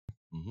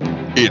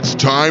It's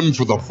time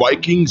for the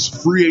Vikings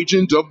free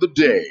agent of the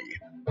day.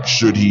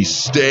 Should he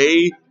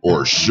stay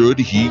or should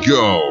he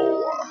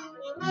go?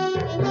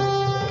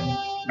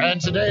 And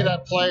today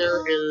that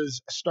player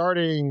is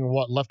starting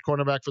left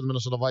cornerback for the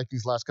Minnesota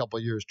Vikings last couple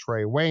of years,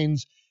 Trae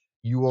Waynes.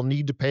 You will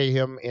need to pay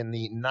him in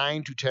the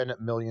 $9 to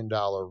 $10 million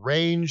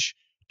range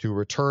to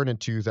return in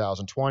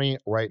 2020.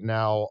 Right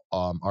now,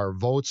 our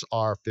votes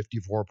are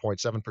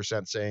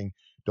 54.7% saying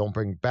don't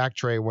bring back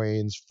Trae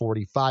Waynes.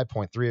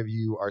 45.3% of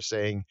you are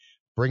saying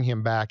bring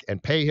him back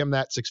and pay him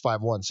that.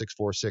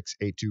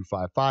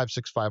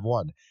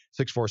 651-646-8255,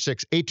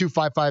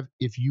 651-646-8255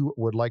 if you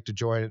would like to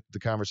join the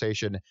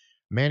conversation.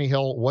 Manny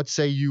Hill, what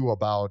say you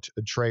about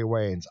Trae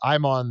Waynes?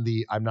 I'm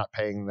not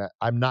paying that.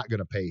 I'm not going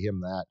to pay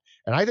him that.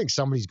 And I think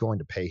somebody's going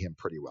to pay him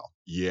pretty well.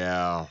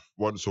 Yeah.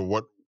 What's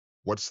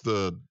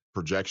the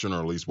projection, or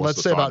at least what's let's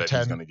the say thought about that 10,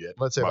 he's going to get?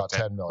 Let's say about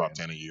 10 million. About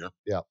 10 a year?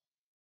 Yeah.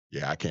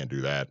 Yeah, I can't do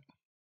that.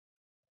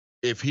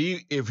 If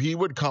he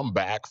would come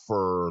back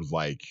for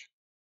like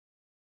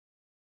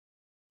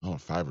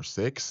 5 or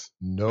 6?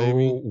 No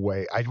maybe?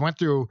 way. I went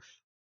through,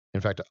 in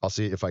fact, I'll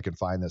see if I can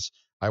find this.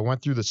 I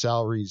went through the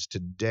salaries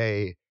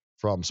today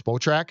from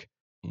Spotrac.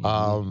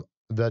 Mhm.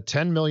 The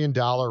 $10 million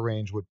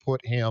range would put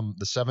him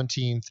the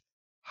 17th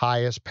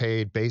highest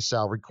paid base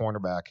salary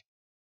cornerback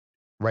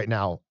right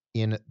now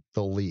in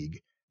the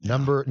league. Yeah.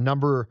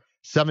 Number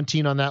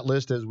 17 on that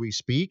list as we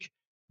speak,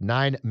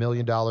 $9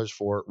 million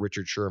for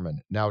Richard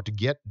Sherman. Now to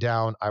get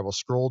down, I will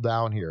scroll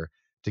down here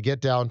to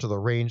get down to the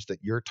range that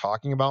you're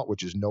talking about,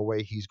 which is no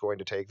way he's going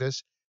to take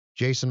this.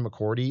 Jason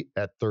McCourty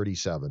at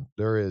 37.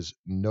 There is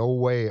no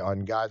way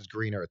on God's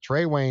green earth.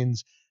 Trae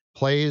Waynes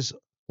plays,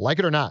 like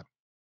it or not,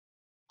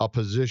 a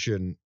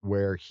position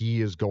where he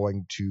is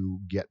going to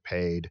get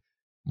paid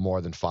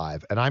more than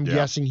 5. And I'm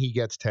guessing he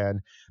gets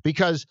 10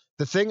 because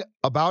the thing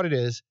about it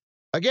is,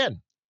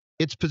 again,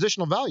 it's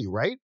positional value,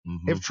 right?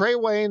 Mhm. If Trae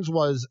Waynes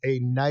was a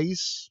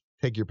nice,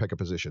 take your pick of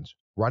positions,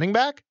 running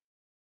back,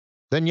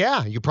 then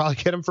yeah, you probably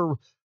get him for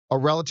a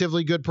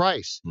relatively good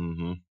price.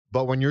 Mhm.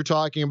 But when you're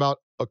talking about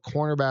a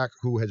cornerback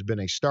who has been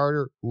a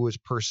starter, who is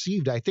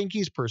perceived, I think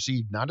he's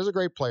perceived not as a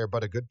great player,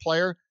 but a good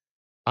player,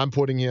 I'm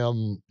putting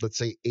him, let's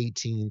say,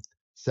 18th,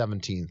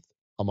 17th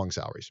among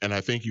salaries. And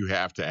I think you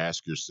have to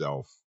ask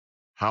yourself,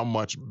 how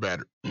much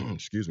better,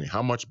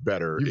 how much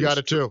better You got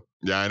it too.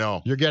 Yeah, I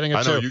know. You're getting it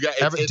I know. too. You got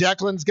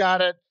Declan's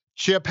got it.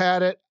 Chip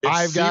had it.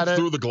 I've got it.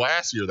 through the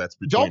glass here that's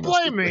between Don't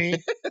blame me.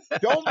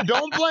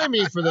 Don't blame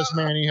me for this,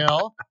 Manny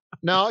Hill.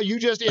 No,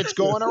 it's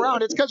going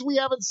around. It's because we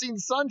haven't seen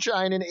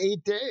sunshine in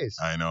 8 days.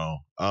 I know.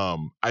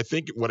 I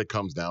think what it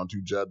comes down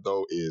to, Judd,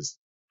 though, is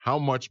how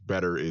much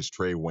better is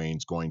Trae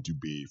Waynes going to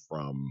be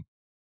from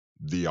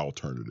the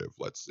alternative,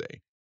 let's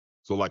say.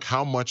 So, like,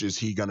 how much is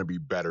he going to be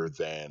better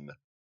than,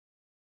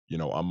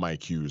 a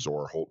Mike Hughes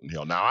or Holton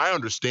Hill? Now, I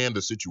understand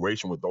the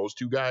situation with those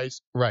two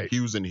guys, right?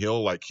 Hughes and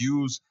Hill. Like,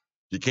 Hughes,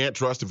 you can't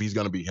trust if he's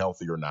going to be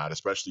healthy or not,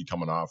 especially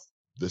coming off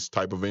this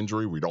type of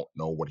injury. We don't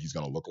know what he's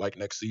going to look like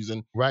next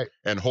season. Right.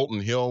 And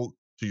Holton Hill,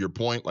 to your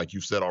point, like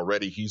you said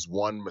already, he's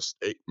one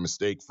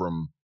mistake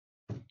from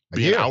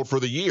being out for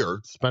the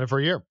year. Spend it for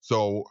a year.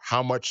 So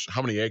how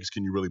many eggs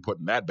can you really put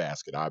in that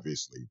basket,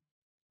 obviously?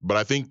 But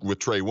I think with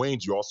Trae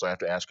Waynes, you also have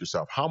to ask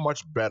yourself, how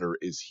much better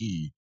is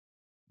he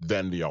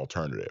than the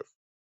alternative?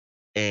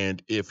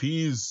 And if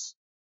he's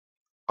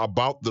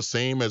about the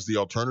same as the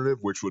alternative,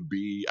 which would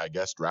be, I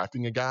guess,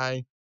 drafting a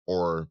guy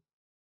or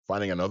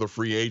finding another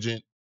free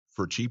agent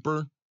for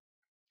cheaper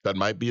that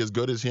might be as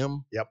good as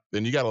him,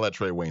 then you got to let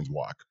Trae Waynes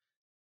walk.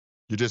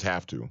 You just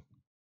have to.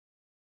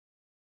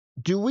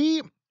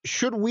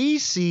 Should we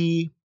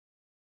see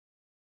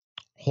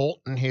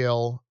Holton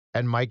Hill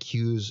and Mike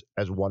Hughes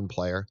as one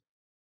player?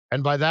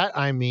 And by that,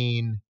 I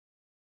mean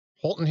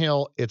Holton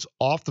Hill, it's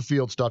off the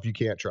field stuff you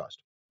can't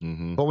trust.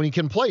 Mm-hmm. But when he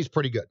can play, he's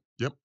pretty good.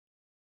 Yep.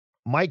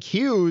 Mike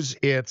Hughes,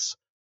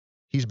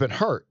 he's been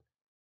hurt.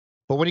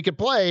 But when he can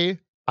play,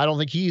 I don't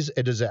think he's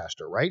a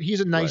disaster, right? He's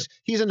a nice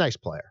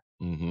player.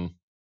 Mm-hmm.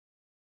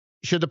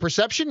 Should the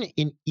perception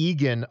in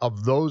Egan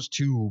of those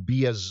two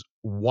be as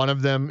one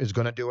of them is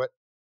going to do it?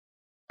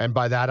 And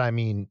by that, I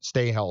mean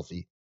stay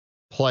healthy,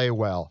 play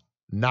well,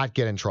 not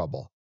get in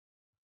trouble.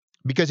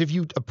 Because if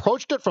you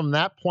approached it from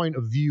that point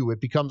of view, it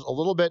becomes a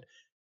little bit.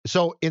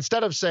 So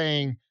instead of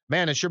saying,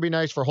 man, it should be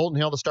nice for Holton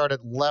Hill to start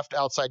at left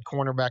outside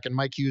cornerback and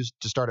Mike Hughes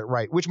to start at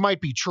right, which might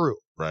be true.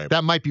 Right.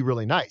 That might be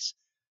really nice.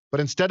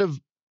 But instead of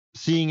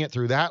seeing it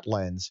through that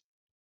lens,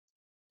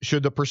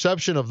 should the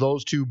perception of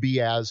those two be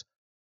as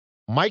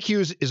Mike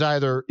Hughes is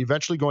either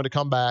eventually going to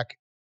come back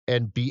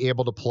and be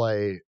able to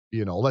play,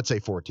 let's say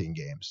 14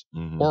 games,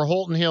 or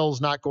Holton Hill is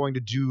not going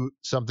to do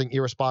something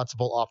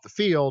irresponsible off the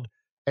field.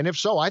 And if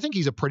so, I think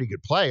he's a pretty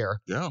good player.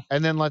 Yeah.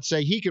 And then let's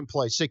say he can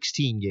play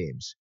 16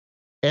 games.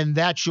 And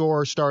that's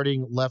your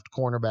starting left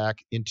cornerback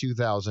in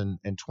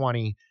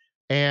 2020.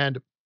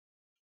 But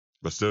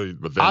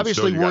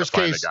obviously, worst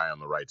case, find a guy on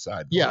the right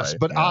side. Yes,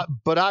 right?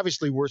 But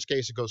obviously, worst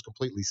case, it goes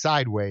completely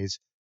sideways,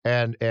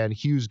 and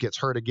Hughes gets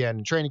hurt again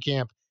in training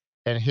camp,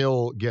 and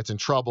Hill gets in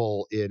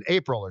trouble in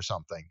April or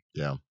something.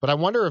 Yeah. But I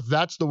wonder if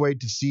that's the way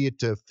to see it,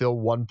 to fill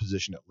one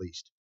position at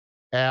least.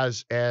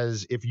 As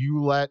if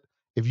you let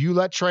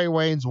Trae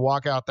Waynes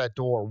walk out that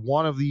door,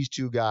 one of these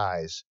two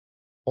guys,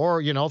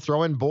 or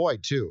throw in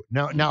Boyd too.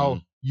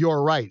 Now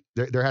you're right.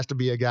 There has to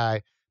be a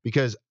guy,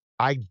 because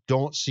I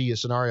don't see a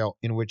scenario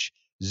in which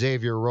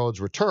Xavier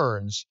Rhodes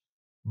returns.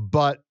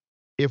 But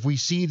if we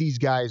see these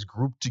guys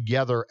grouped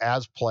together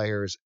as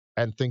players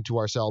and think to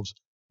ourselves,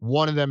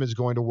 one of them is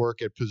going to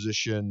work at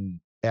position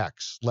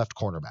X, left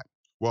cornerback.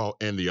 Well,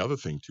 and the other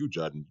thing too,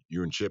 Judd, and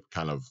you and Chip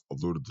kind of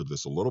alluded to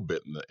this a little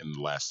bit in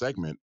the last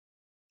segment.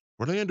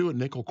 What are they going to do at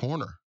nickel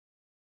corner?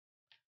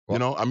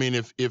 Well, I mean,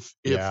 if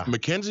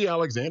Mackenzie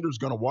Alexander is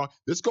going to walk,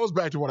 this goes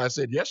back to what I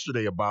said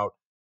yesterday about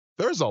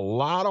there's a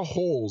lot of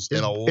holes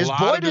in a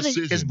lot of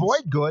decisions. Is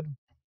Boyd good?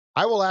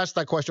 I will ask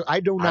that question. I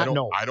do not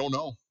know. I don't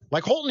know.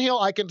 Like Holton Hill,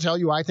 I can tell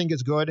you I think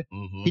is good.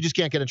 Mm-hmm. He just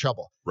can't get in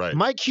trouble. Right.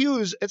 Mike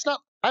Hughes,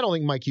 I don't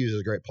think Mike Hughes is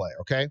a great player,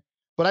 okay?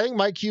 But I think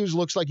Mike Hughes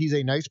looks like he's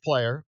a nice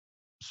player.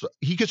 So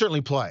he could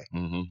certainly play.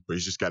 Mm-hmm. But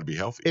he's just got to be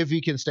healthy. If he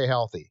can stay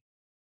healthy.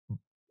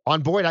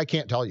 On Boyd, I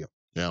can't tell you.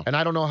 Yeah. And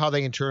I don't know how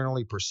they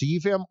internally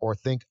perceive him or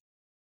think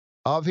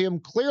of him.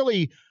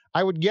 Clearly,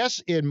 I would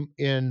guess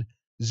in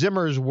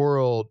Zimmer's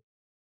world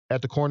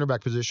at the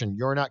cornerback position,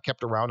 you're not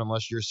kept around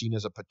unless you're seen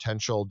as a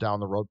potential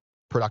down the road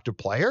productive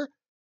player.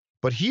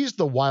 But he's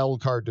the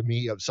wild card to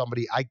me of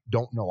somebody I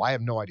don't know. I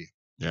have no idea.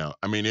 Yeah.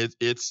 I mean,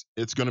 it's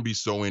going to be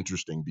so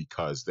interesting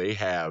because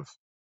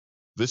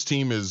this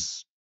team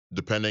is,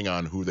 depending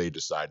on who they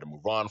decide to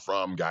move on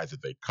from, guys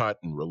that they cut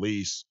and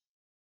release,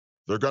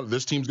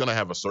 this team's going to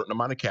have a certain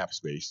amount of cap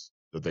space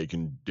that they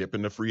can dip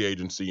into free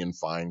agency and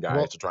find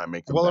guys to try and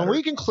make them better. And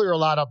we can clear a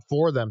lot up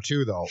for them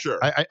too, though. Sure.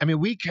 I mean,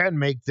 we can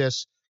make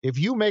this, if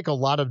you make a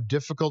lot of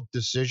difficult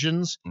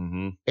decisions,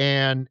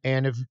 and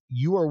if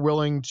you are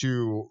willing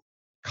to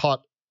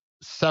cut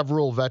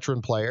several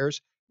veteran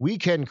players, we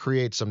can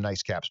create some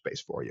nice cap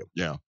space for you.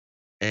 Yeah.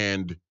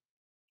 And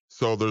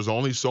so there's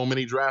only so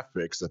many draft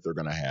picks that they're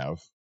going to have.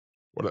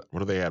 What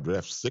do they have? Do they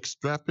have 6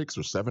 draft picks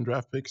or 7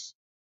 draft picks?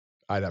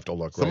 I'd have to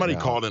look. Somebody right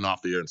now. called in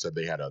off the air and said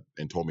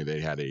and told me they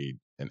had an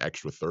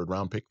extra 3rd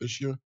round pick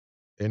this year.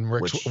 In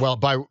Rick's, well,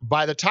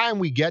 by the time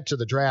we get to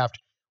the draft,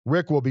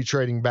 Rick will be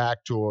trading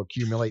back to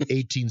accumulate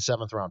 18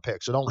 7th round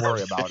picks. So don't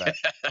worry about it.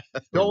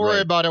 Don't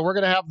worry about it. We're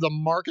going to have the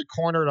market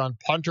cornered on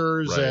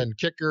punters and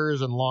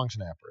kickers and long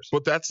snappers.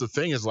 But that's the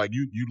thing is, like,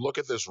 you look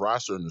at this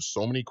roster and there's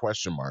so many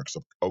question marks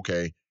of,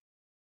 okay,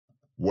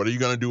 what are you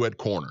going to do at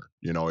corner?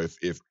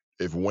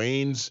 If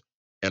Waynes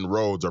and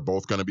Rhodes are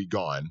both going to be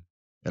gone,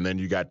 and then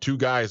you got 2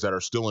 guys that are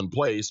still in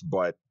place,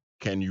 but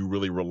can you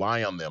really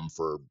rely on them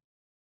for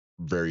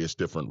various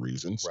different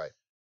reasons? Right.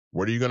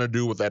 What are you going to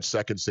do with that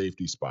second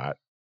safety spot?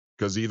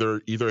 Because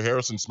either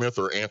Harrison Smith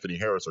or Anthony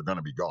Harris are going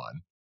to be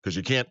gone, because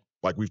you can't,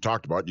 like we've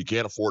talked about, you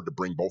can't afford to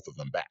bring both of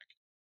them back.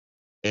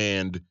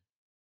 And,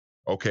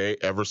 okay,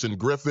 Everson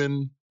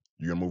Griffin,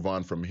 you're going to move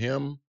on from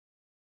him.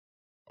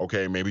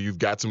 Okay, maybe you've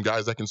got some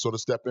guys that can sort of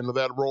step into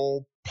that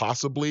role,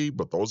 possibly,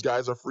 but those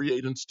guys are free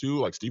agents too.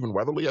 Like Stephen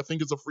Weatherly, I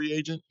think, is a free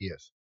agent.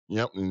 Yes.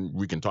 Yep, and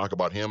we can talk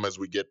about him as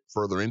we get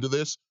further into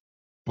this.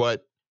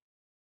 But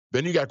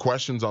then you got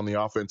questions on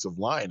the offensive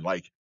line.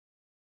 Like,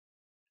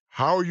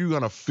 how are you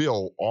going to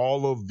fill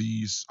all of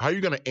these? How are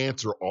you going to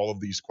answer all of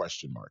these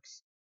question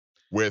marks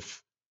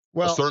with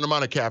a certain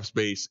amount of cap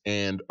space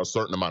and a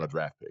certain amount of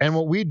draft picks? And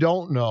what we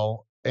don't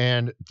know,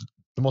 and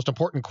the most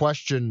important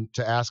question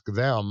to ask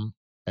them,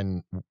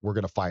 and we're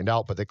going to find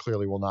out, but they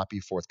clearly will not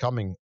be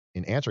forthcoming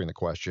in answering the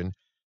question,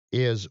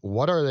 is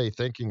what are they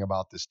thinking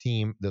about this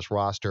team, this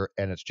roster,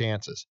 and its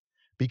chances?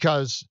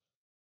 Because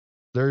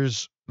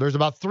there's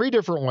about 3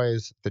 different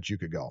ways that you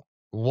could go.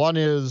 One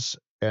is,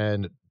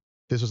 and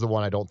this is the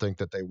one I don't think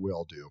that they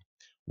will do.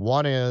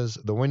 One is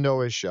the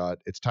window is shut.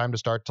 It's time to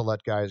start to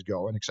let guys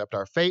go and accept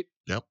our fate.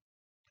 Yep.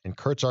 And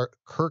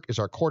Kirk is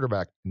our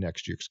quarterback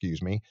next year,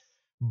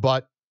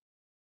 But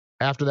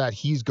after that,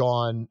 he's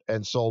gone,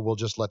 and so we'll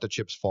just let the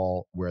chips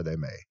fall where they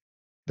may.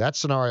 That's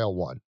scenario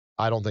 1.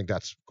 I don't think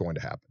that's going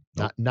to happen.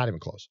 Nope. Not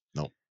even close.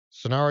 No.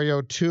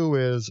 Scenario 2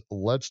 is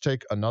let's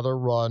take another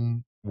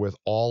run with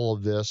all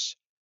of this,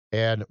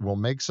 and we'll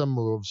make some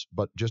moves,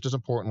 but just as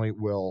importantly,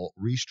 we'll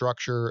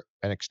restructure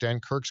and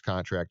extend Kirk's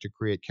contract to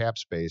create cap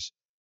space,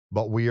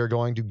 but we are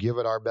going to give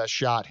it our best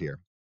shot here.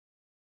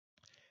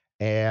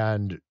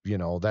 And,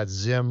 that's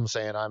Zim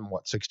saying I'm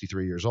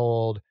 63 years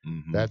old.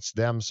 Mm-hmm. That's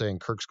them saying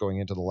Kirk's going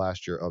into the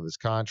last year of his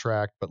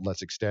contract, but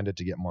let's extend it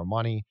to get more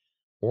money.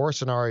 Or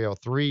scenario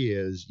 3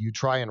 is you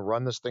try and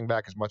run this thing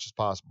back as much as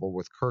possible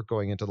with Kirk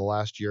going into the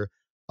last year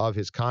of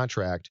his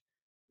contract,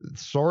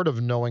 sort of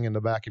knowing in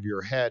the back of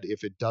your head,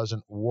 if it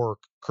doesn't work,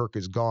 Kirk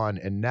is gone,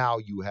 and now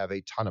you have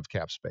a ton of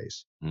cap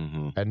space.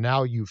 Mm-hmm. And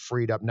now you've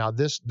freed up. Now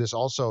this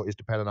also is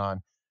dependent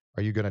on,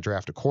 are you going to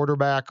draft a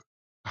quarterback?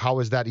 How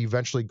is that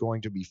eventually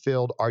going to be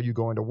filled? Are you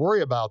going to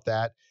worry about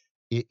that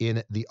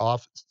in the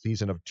off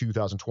season of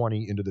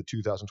 2020 into the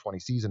 2020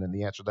 season? And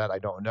the answer to that, I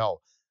don't know.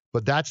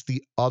 But that's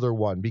the other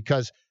one,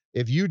 because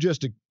if you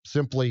just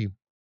simply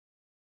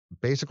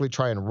basically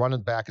try and run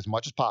it back as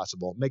much as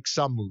possible, make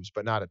some moves,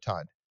 but not a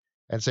ton,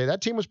 and say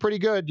that team was pretty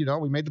good.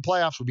 We made the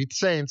playoffs, we beat the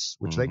Saints,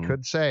 which they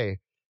could say,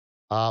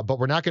 but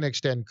we're not going to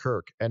extend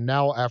Kirk. And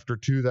now after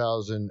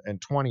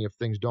 2020, if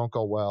things don't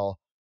go well,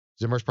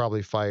 Zimmer's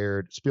probably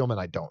fired. Spielman,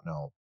 I don't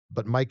know,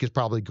 but Mike is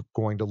probably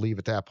going to leave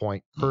at that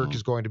point. Kirk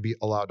is going to be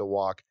allowed to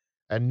walk.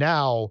 And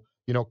now,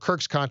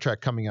 Kirk's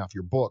contract coming off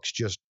your books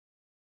just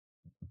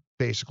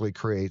basically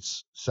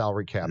creates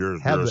salary cap. You're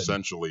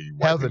essentially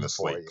wiping the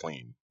slate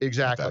clean.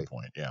 Exactly. At that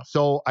point, yeah.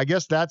 So I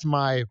guess that's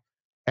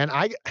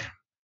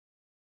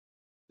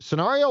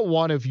scenario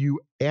one, if you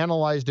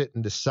analyzed it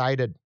and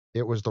decided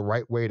it was the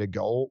right way to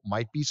go,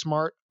 might be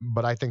smart,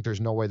 but I think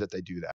there's no way that they do that.